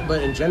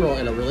 But in general,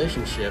 in a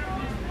relationship,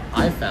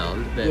 I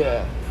found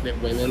that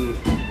women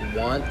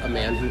want a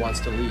man who wants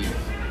to lead.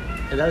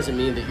 And that doesn't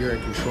mean that you're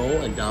in control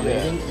and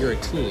dominating. You're a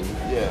team.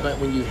 But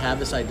when you have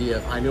this idea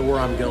of, I know where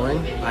I'm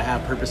going, I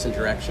have purpose and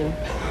direction,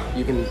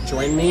 you can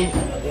join me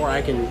or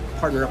I can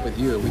partner up with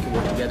you. We can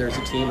work together as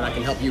a team and I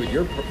can help you with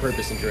your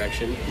purpose and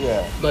direction.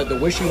 But the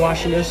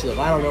wishy-washiness of,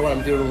 I don't know what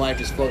I'm doing in life,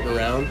 just floating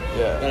around,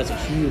 that is a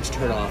huge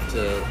turnoff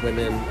to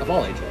women of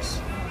all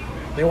ages.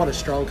 They want a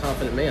strong,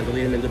 confident man to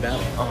lead them into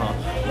battle.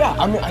 Yeah,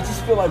 I mean, I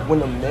just feel like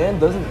when a man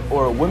doesn't,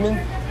 or a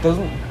woman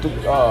doesn't,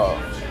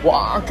 well,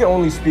 I can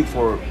only speak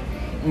for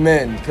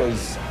men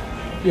because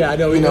I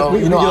know we get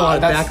a lot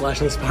of backlash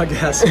on this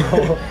podcast.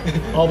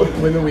 all the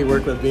women we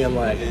work with being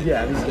like, these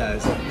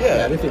guys,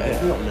 they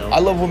think we don't know. I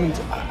love women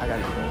too. I got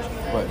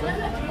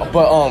no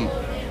but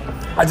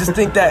I just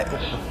think that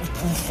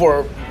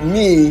for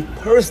me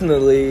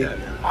personally,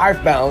 I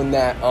found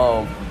that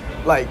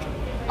like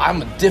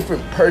I'm a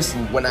different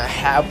person when I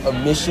have a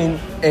mission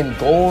and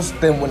goals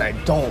than when I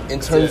don't. In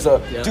terms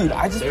of, dude,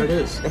 I just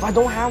if I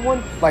don't have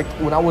one, like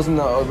when I was in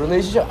a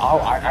relationship,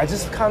 I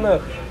just kind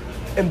of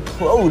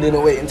implode in a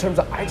way in terms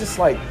of I just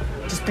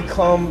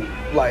become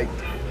like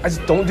I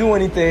just don't do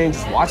anything.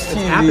 Just watch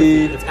TV.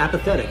 Apathy. It's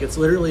apathetic. It's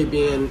literally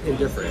being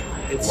indifferent.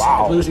 It's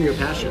losing your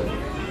passion.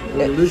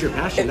 When you lose your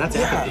passion, that's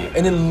apathy.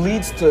 And it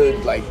leads to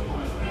like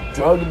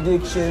drug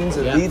addictions.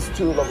 It leads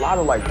to a lot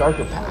of like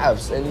darker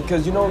paths. And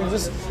because you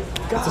just,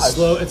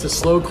 it's a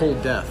slow,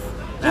 cold death.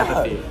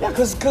 Apathy. Yeah,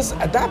 because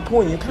at that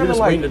point you're kind of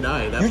like waiting to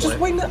die. At that you're point. just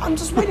waiting. I'm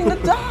just waiting to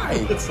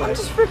die. It's like, I'm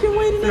just freaking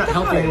waiting to die. You're not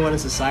helping anyone in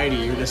society.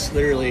 You're just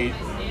literally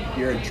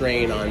you're a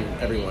drain on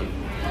everyone.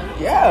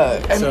 Yeah.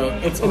 And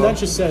that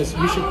just says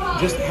you should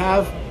just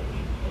have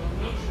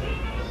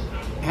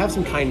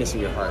some kindness in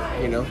your heart.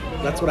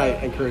 That's what I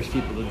encourage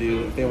people to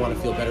do if they want to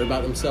feel better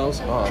about themselves.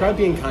 Try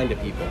being kind to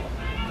people.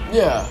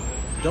 Yeah.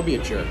 Don't be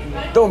a jerk.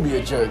 Don't be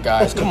a jerk,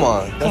 guys. Come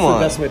on. That's the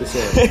best way to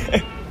say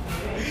it.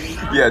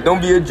 Yeah,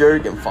 don't be a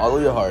jerk and follow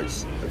your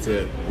hearts. That's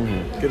it.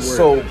 Mm-hmm. Good word.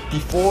 So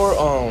before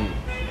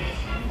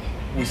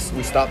we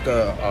stop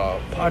the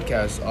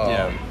podcast,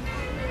 I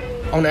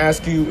want to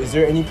ask you: is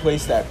there any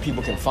place that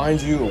people can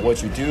find you, or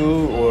what you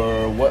do,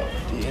 or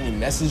any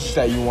message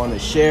that you want to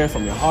share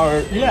from your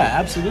heart? Yeah,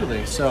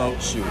 absolutely. So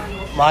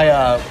my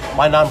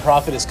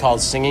nonprofit is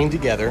called Singing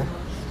Together,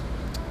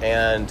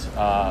 and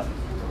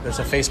there's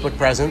a Facebook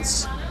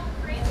presence,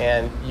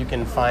 and you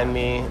can find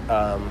me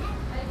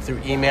through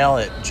email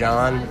at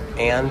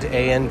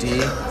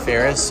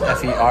Ferris, Ferris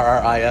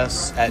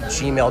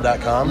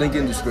 @gmail.com. Link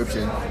in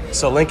description.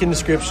 So link in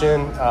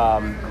description.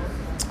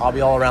 I'll be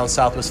all around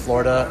Southwest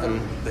Florida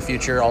in the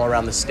future, all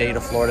around the state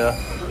of Florida,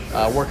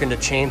 working to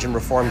change and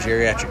reform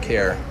geriatric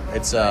care.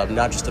 It's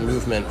not just a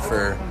movement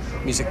for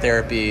music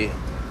therapy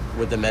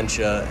with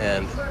dementia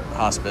and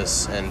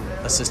hospice and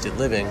assisted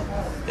living.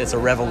 It's a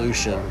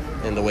revolution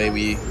in the way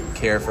we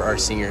care for our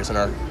seniors and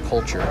our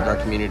culture and our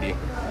community.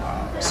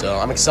 So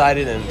I'm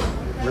excited and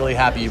really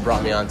happy you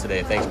brought me on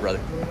today. Thanks, brother.